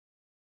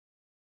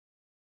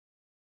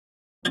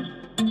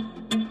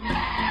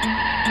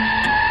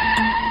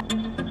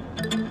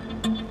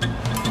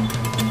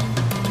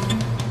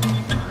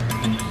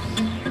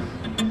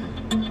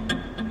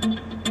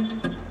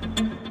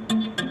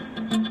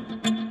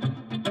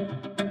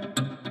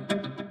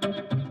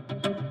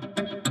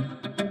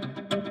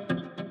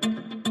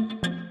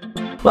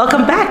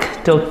Welcome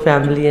back, Talk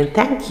family, and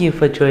thank you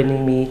for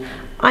joining me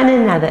on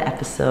another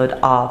episode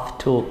of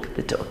Talk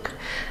the Talk.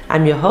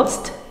 I'm your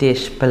host,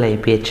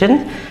 Paulete,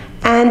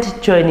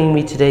 and joining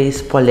me today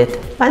is Paulete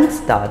Van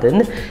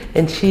Staden,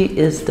 and she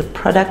is the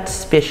product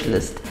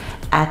specialist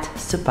at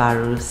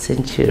Subaru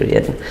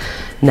Centurion.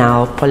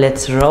 Now,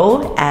 Paulette's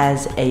role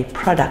as a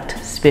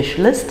product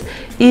specialist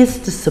is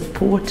to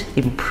support,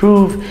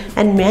 improve,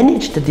 and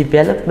manage the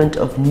development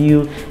of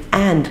new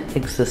and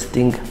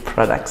existing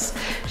products.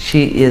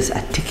 She is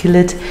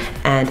articulate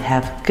and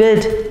have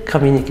good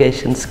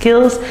communication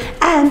skills,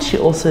 and she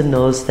also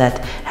knows that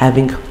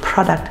having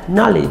product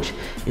knowledge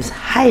is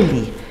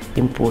highly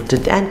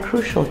important and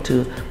crucial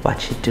to what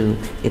she do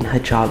in her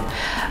job.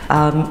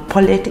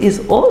 Paulette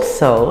is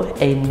also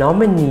a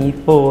nominee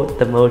for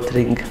the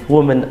Motoring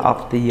Woman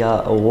of the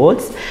Year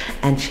Awards,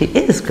 and she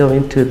is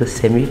going to the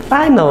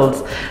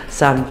semi-finals.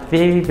 So I'm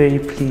very, very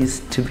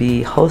pleased to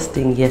be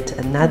hosting yet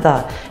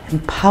another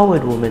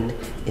empowered woman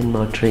in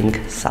motoring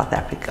South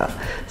Africa.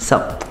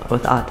 So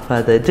without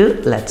further ado,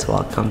 let's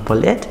welcome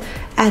Paulette.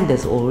 And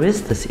as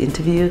always, this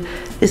interview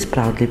is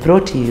proudly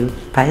brought to you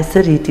by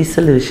Seriti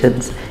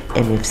Solutions,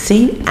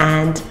 MFC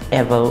and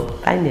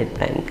Avo by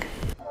Nedbank.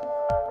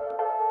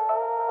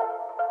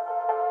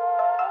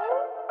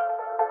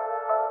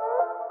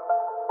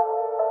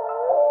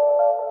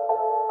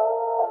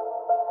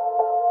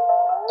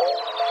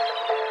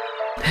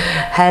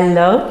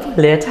 Hello,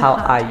 Paulette, how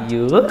are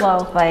you?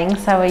 Well,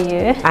 thanks. How are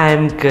you?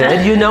 I'm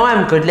good. You know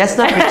I'm good. Let's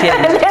not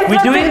pretend.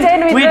 We're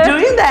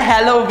doing the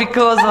hello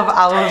because of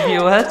our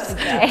viewers.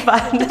 Okay.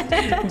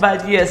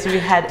 But yes, we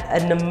had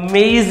an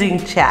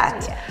amazing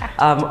chat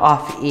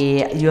off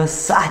air. You're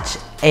such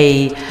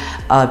a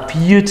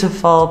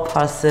beautiful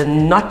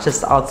person, not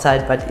just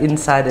outside but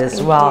inside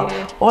as well.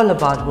 All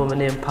about woman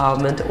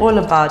empowerment, all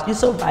about, you're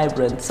so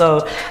vibrant.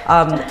 So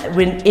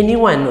when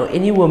anyone or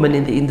any woman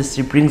in the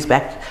industry brings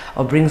that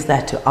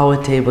to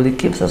our table, it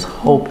gives us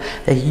hope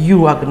that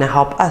you are going to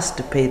help us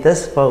to pay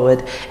this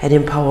forward and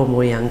empower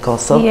more young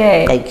girls. So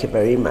thank you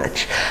very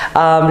much.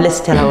 Let's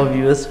tell our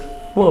viewers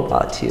more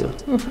about you.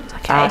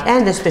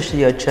 And especially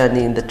your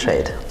journey in the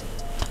trade.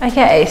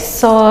 Okay,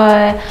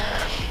 so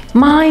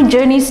my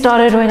journey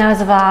started when I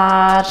was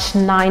about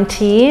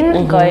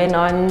 19, going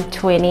on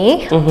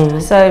 20,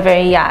 so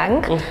very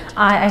young.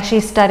 I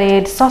actually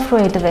studied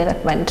software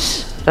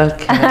development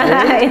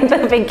in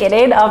the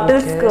beginning of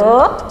the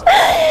school.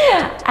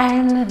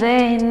 And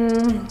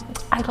then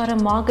I got a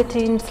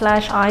marketing /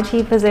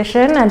 IT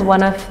position at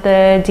one of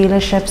the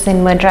dealerships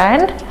in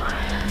Midrand.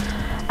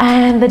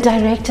 And the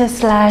director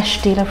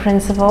 / dealer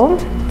principal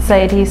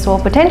said he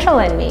saw potential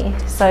in me.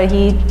 So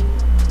he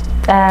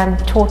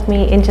taught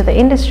me into the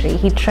industry.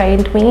 He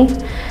trained me,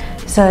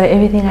 so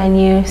everything I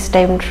knew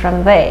stemmed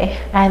from there.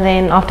 And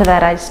then after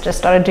that, I just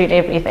started doing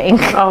everything.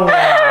 Oh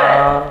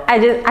wow.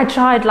 I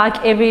tried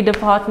like every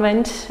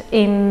department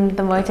in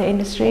the motor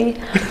industry.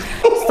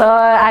 So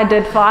I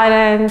did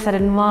finance, I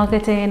did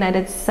marketing, I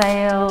did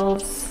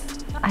sales,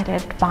 I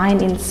did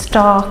buying in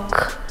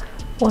stock,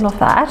 all of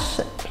that.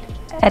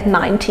 At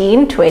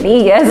 19,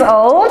 20 years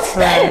old.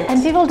 Right.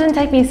 And people didn't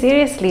take me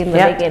seriously in the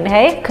beginning,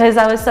 hey? Because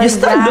I was so young. You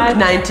still look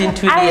 19,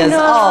 20 years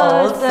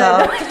old.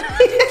 So.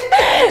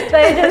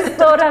 They just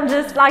thought I'm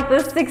just like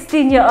this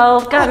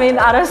 16-year-old coming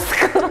out of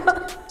school.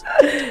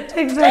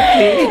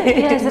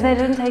 Exactly. Yeah, so they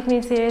didn't take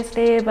me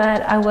seriously,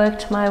 but I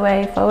worked my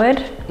way forward.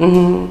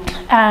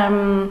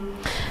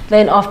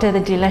 Then after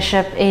the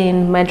dealership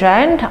in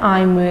Midrand,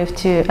 I moved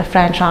to a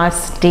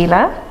franchise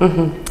dealer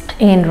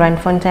in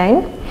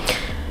Randfontein.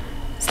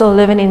 Still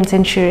living in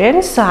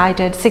Centurion, so I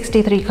did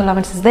 63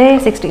 kilometers there,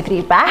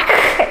 63 back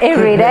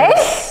every day.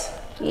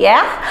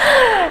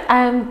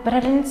 But I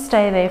didn't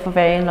stay there for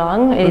very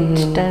long. It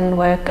didn't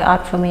work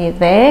out for me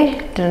there,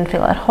 didn't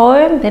feel at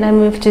home. Then I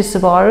moved to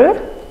Subaru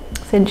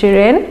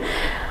Centurion,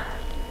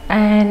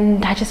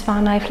 and I just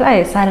found my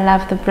place. I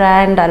love the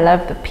brand, I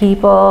love the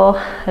people,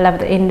 I love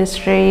the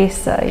industry,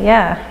 so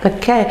yeah.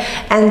 Okay,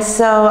 and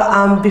so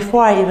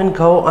before I even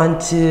go on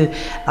to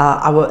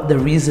the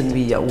reason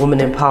we are woman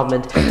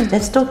empowerment,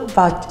 let's talk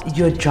about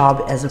your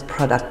job as a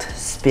product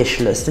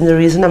specialist. And the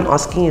reason I'm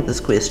asking you this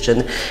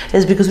question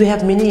is because we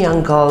have many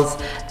young girls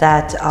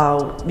that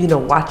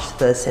watch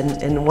this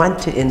and want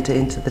to enter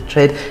into the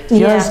trade.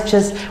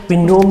 We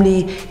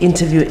normally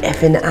interview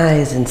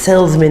FNIs and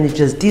sales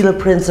managers, dealer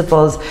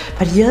principals,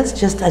 but here's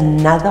just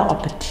another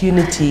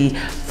opportunity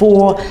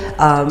for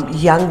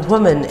young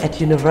women at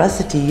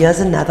university. Here's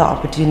another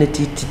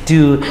opportunity to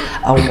do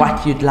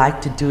what you'd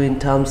like to do in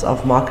terms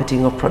of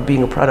marketing or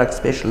being a product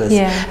specialist.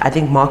 I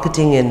think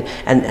marketing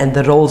and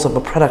the roles of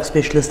a product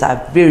specialist are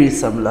very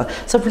similar.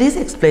 So please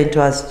explain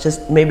to us,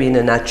 just maybe in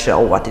a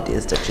nutshell, what it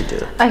is that you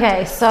do.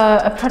 Okay, so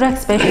a product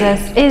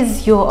specialist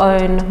is your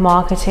own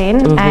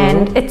marketing,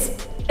 and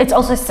it's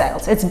also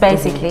sales. It's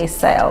basically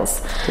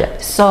sales.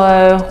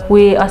 So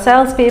we are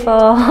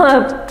salespeople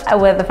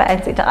with a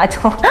fancy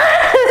title.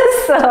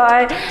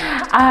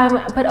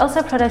 But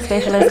also product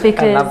specialist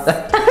because I love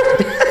that.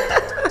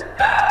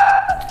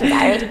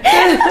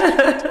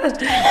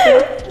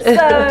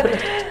 Sorry.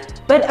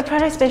 But a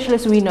product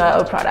specialist, we know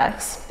our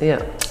products.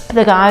 Yeah.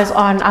 The guys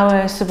on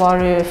our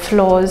Subaru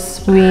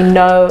floors, we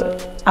know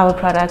our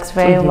products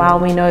very well.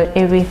 We know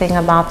everything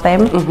about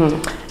them.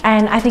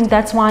 And I think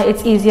that's why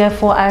it's easier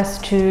for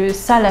us to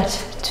sell it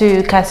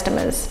to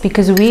customers,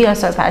 because we are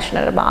so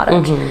passionate about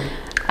it.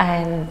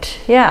 And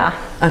yeah.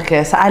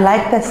 Okay, so I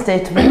like that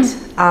statement,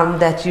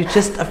 that you're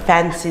just a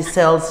fancy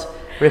sales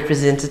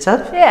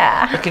representative.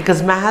 Yeah. Okay,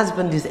 because my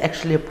husband is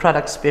actually a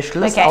product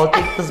specialist. Okay. I'll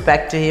take this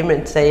back to him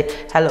and say,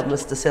 hello,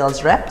 Mr.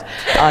 Sales Rep.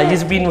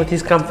 He's been with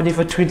his company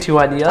for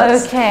 21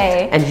 years.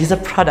 Okay. And he's a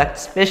product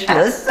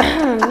specialist.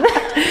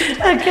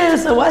 Okay,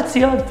 so what's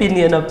your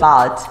opinion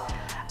about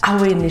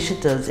our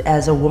initiatives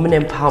as a women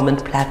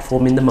empowerment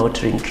platform in the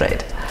motoring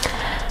trade?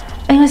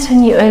 I was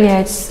telling you earlier,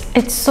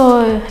 it's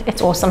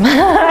awesome.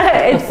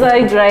 It's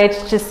so great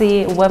to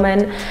see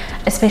women,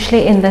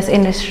 especially in this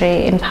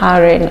industry,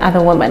 empowering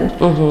other women,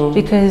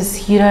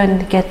 because you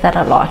don't get that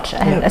a lot,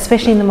 and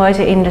especially in the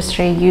motor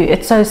industry,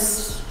 it's so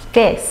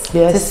scarce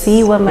to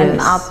see women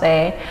out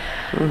there.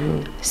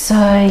 So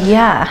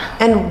yeah.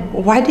 And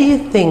why do you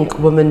think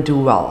women do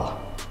well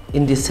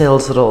in the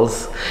sales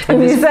roles?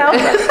 Maybe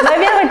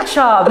I'm a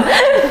charm.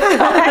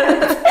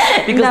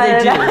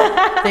 Because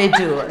they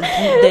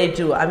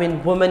do. I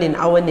mean, women in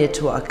our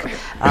network,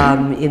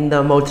 in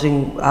the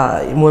Motoring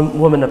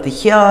Women of the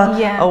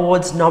Year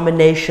Awards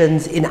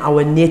nominations, in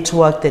our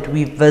network that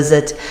we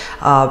visit,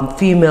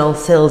 female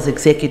sales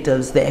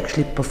executives, they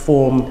actually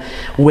perform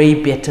way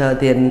better.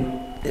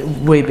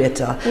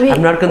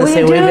 I'm not going to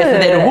say way better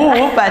than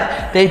who,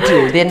 but they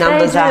do. Their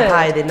numbers are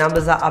high, their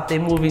numbers are up, they're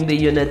moving the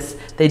units,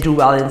 they do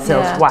well in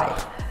sales. Why?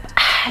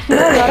 You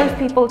know, a lot of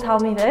people tell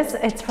me this.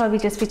 It's probably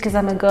just because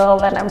I'm a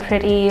girl and I'm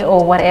pretty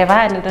or whatever,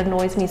 and it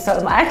annoys me so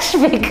much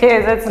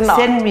because it's not.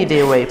 Send me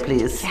their way,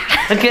 please.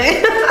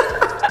 Okay?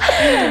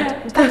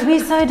 But we're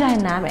so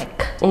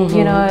dynamic.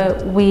 You know,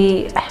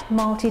 we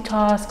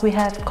multitask, we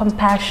have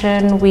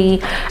compassion,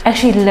 we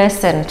actually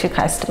listen to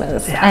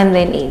customers and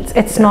their needs.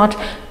 It's not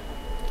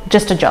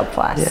just a job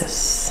for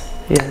us.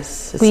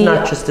 Yes. It's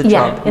not just a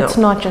job. It's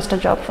not just a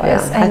job for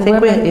us. And I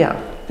think women,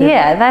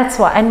 that's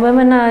why. And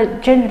women are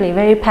generally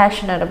very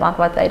passionate about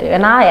what they do,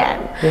 and I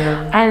am.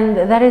 And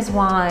that is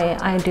why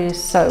I do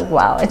so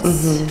well.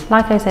 It's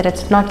like I said,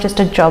 it's not just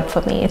a job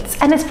for me. It's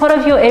part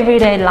of your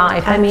everyday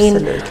life.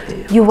 Absolutely. I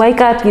mean, you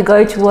wake up, you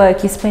go to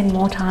work, you spend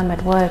more time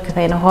at work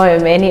than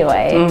home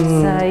anyway.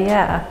 So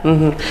yeah.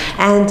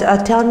 And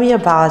tell me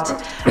about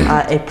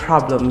a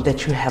problem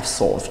that you have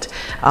solved,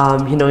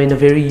 you know, in a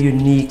very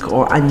unique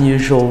or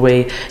unusual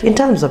way in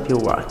terms of your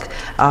work.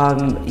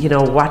 You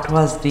know, what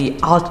was the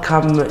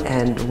outcome,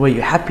 and were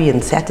you happy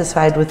and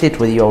satisfied with it?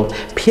 Were your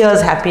peers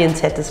happy and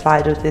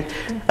satisfied with it?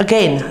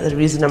 Again, the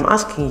reason I'm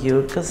asking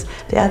you, because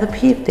there are other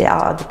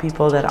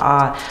people that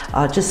are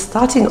just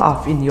starting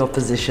off in your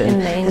position.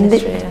 In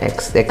the industry.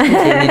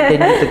 They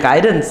need the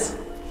guidance.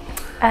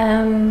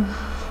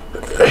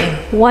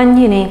 One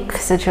unique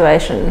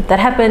situation that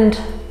happened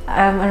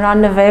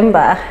around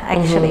November,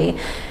 actually.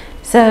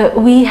 So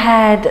we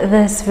had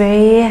this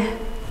very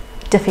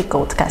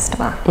difficult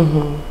customer.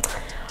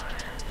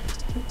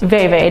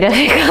 Very, very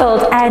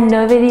difficult, and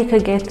nobody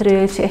could get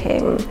through to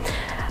him.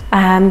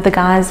 The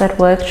guys at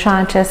work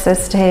tried to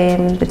assist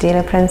him, the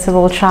dealer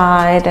principal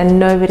tried, and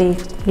nobody,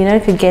 you know,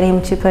 could get him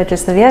to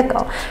purchase the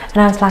vehicle. And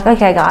I was like,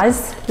 okay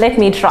guys, let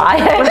me try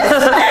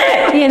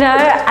it. You know,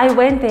 I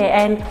went there,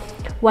 and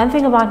one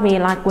thing about me,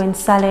 like when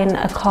selling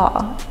a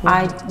car,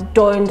 I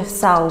don't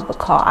sell the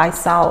car, I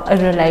sell a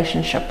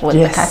relationship with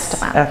the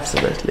customer.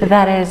 Absolutely.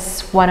 That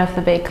is one of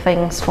the big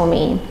things for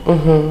me.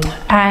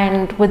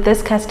 And with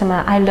this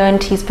customer, I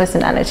learned his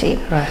personality.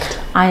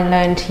 I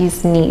learned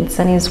his needs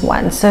and his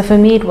wants. So for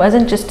me, it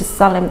wasn't just to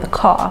sell him the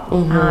car.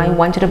 I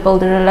wanted to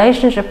build a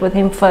relationship with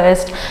him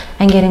first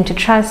and get him to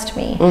trust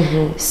me.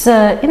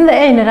 So in the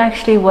end, it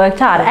actually worked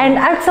out. And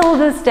until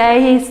this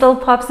day, he still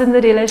pops in the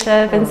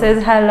dealership and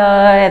says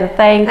hello and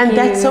thank you. And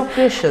that's so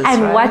precious,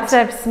 and right?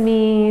 WhatsApps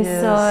me.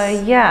 So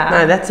yeah. No,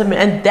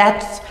 and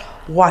that's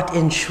what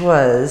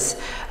ensures,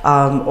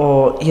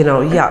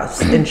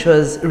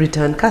 ensures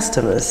return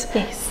customers.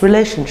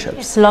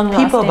 Relationships.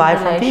 People buy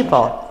from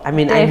people. I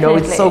mean, I know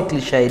it's so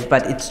cliched,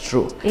 but it's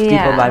true.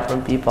 People buy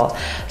from people.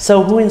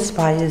 So who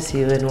inspires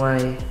you and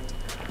why?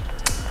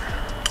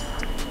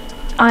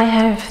 I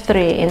have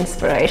 3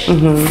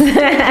 inspirations.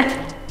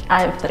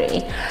 I have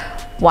 3.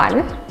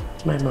 1.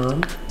 My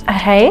mom.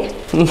 Hey?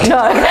 No.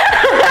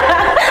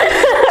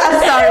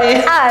 Sorry.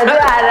 No.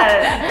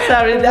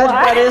 Sorry,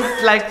 that is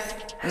like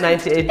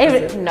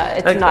 98%. No,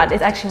 it's not.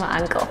 It's actually my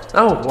uncle.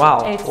 Oh,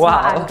 wow. It's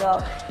my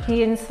uncle.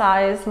 He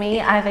inspires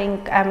me. I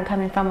think I'm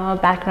coming from a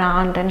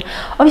background, and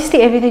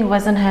obviously everything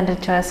wasn't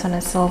handed to us on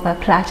a silver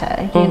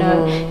platter. You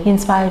know, he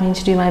inspired me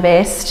to do my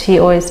best. He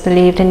always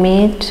believed in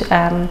me.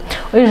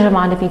 Always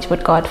reminded me to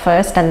put God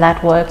first, and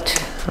that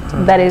worked.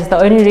 That is the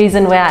only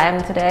reason where I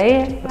am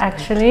today,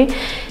 actually.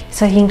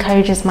 So he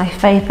encourages my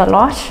faith a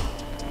lot.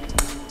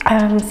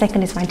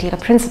 Second is my dealer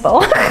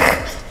principal.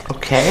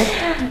 Okay.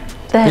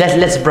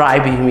 Let's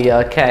bribe him here,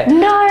 okay?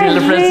 No,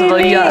 Dealer it principal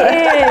really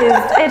here.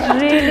 is. It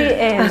really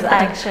is,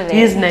 actually.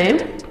 His name?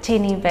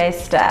 Tini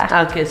Bester.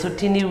 Okay, so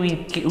Tini,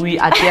 we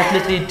are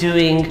definitely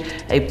doing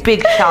a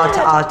big shout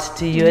out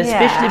to you,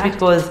 especially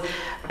because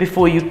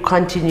before you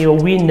continue,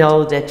 we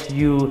know that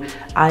you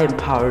are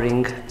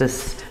empowering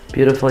this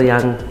beautiful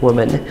young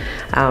woman,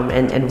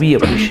 and we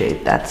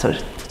appreciate that. So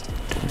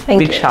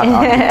big shout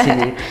out to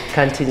Tini.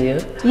 Continue.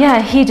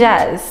 Yeah, he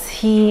does.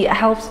 He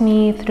helps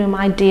me through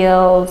my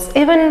deals.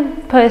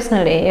 Even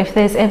personally, if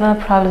there's ever a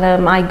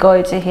problem, I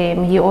go to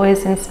him. He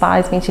always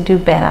inspires me to do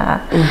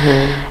better,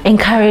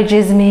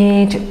 encourages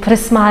me to put a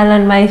smile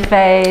on my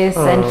face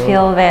and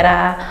feel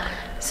better.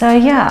 So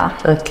yeah.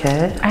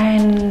 Okay.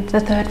 And the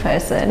third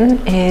person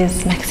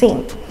is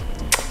Maxine.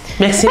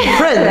 Maxine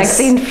Prince.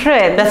 Maxine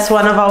Prince. That's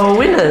one of our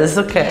winners,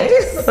 okay.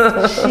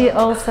 She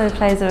also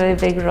plays a very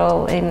big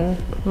role in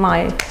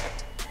my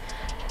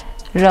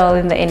role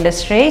in the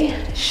industry.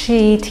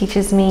 She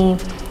teaches me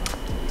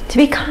to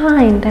be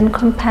kind and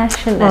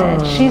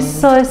compassionate. She's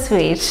so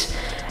sweet.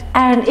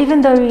 And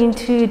even though we're in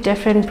two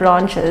different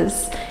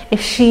branches,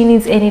 if she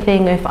needs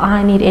anything, if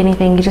I need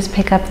anything, you just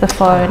pick up the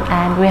phone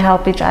and we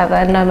help each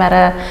other. No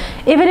matter,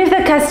 even if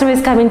the customer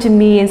is coming to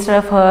me instead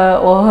of her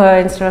or her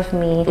instead of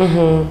me,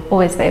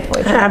 always there for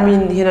each other. I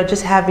mean, you know,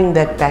 just having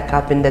that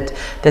backup and that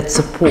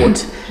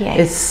support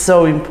is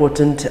so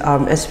important,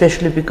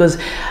 especially because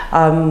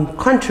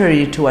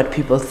contrary to what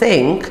people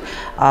think,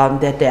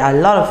 that there are a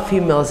lot of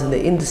females in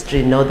the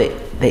industry. No, they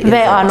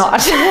are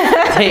not.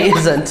 There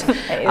isn't.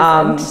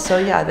 So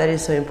yeah, that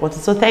is so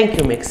important. So thank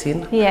you,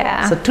 Maxine.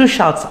 Yeah. So two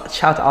shout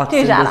outs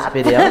in this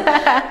video.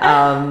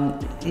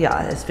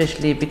 Yeah,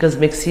 especially because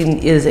Maxine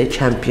is a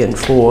champion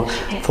for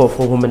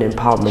women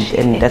empowerment,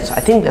 and I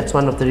think that's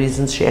one of the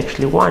reasons she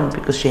actually won,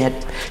 because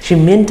she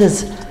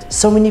mentors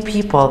so many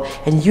people,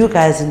 and you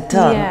guys in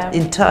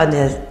turn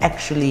has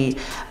actually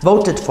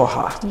voted for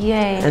her.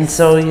 Yes. And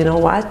so you know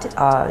what,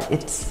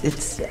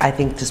 it's I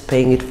think just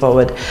paying it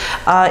forward.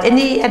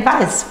 Any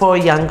advice for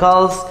young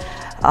girls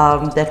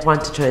that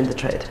want to join the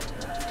trade?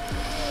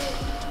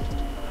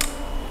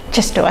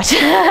 Just do it.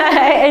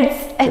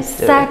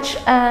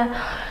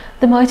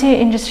 The motor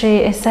industry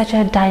is such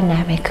a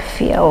dynamic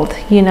field.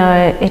 You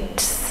know,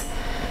 it's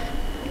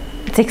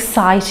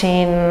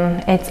exciting.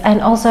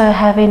 And also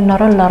having not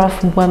a lot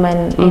of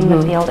women in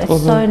the field.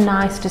 It's so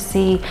nice to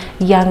see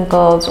young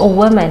girls or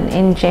women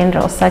in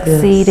general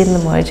succeed in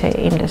the motor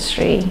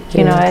industry.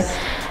 You know.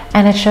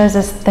 And it shows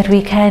us that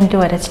we can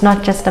do it. It's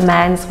not just a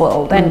man's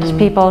world. And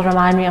people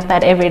remind me of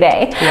that every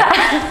day.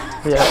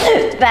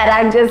 That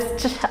I'm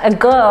just a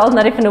girl,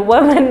 not even a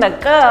woman, a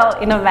girl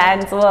in a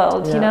man's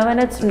world, you know, and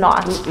it's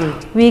not.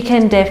 We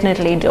can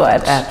definitely do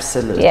it.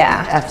 Absolutely.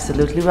 Yeah.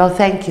 Absolutely. Well,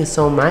 thank you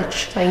so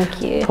much.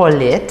 Thank you.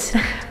 Paulete,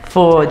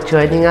 for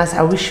joining us.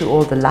 I wish you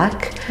all the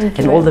luck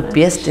and all the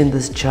best in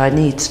this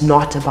journey. It's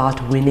not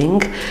about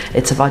winning.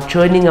 It's about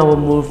joining our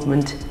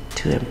movement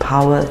to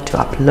empower, to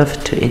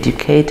uplift, to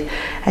educate,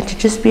 and to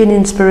just be an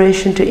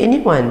inspiration to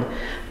anyone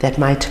that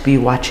might be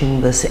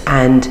watching this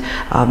and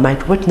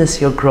might witness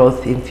your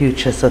growth in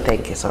future. So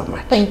thank you so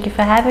much. Thank you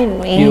for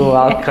having me. You're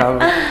welcome.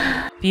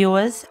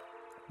 Viewers,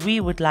 we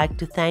would like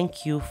to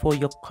thank you for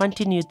your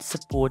continued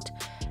support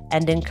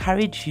and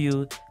encourage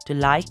you to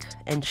like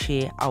and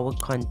share our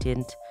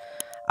content.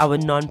 Our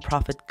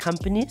non-profit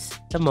companies,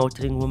 the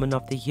Motoring Woman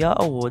of the Year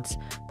Awards,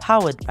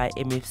 powered by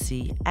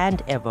MFC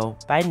and Avo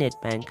by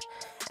Nedbank,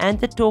 and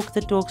the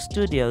Talk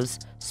Studios,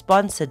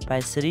 sponsored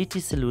by Seriti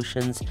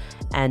Solutions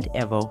and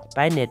Avo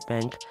by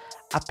Nedbank,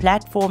 are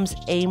platforms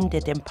aimed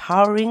at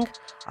empowering,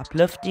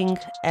 uplifting,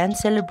 and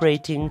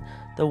celebrating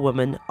the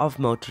women of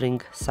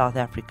motoring South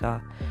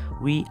Africa.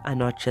 We are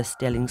not just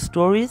telling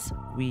stories,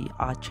 we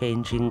are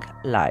changing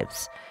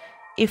lives.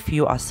 If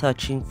you are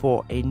searching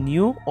for a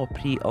new or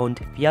pre-owned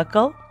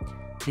vehicle,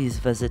 please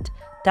visit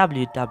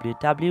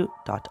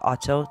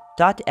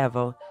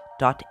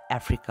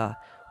www.auto.avo.africa.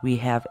 We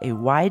have a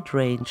wide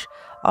range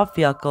of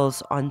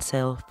vehicles on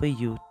sale for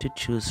you to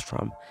choose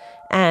from,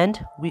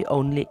 and we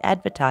only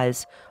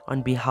advertise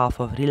on behalf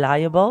of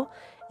reliable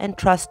and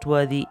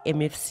trustworthy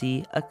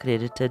MFC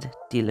accredited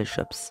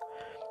dealerships.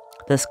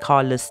 This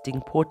car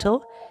listing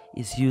portal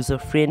is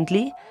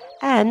user-friendly,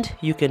 and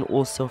you can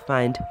also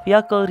find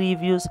vehicle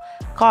reviews,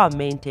 car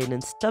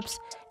maintenance tips,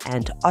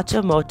 and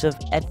automotive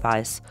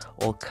advice,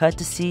 all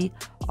courtesy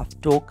of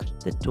Talk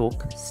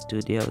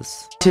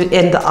Studios. To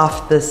end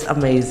off this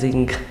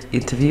amazing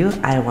interview,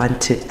 I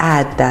want to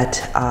add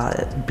that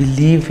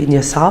believe in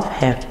yourself,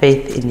 have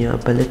faith in your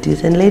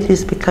abilities, and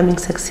ladies, becoming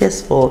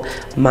successful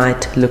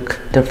might look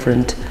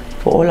different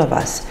for all of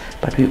us,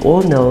 but we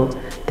all know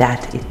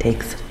that it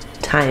takes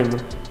time,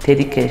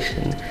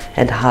 dedication,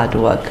 and hard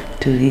work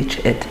to reach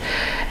it.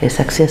 A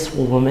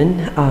successful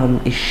woman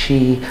is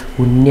she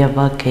who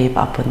never gave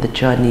up on the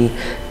journey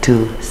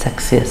to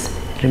success.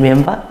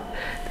 Remember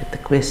that the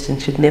question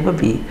should never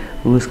be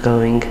who's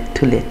going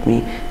to let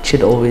me, it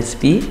should always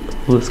be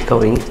who's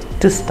going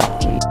to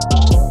stop me.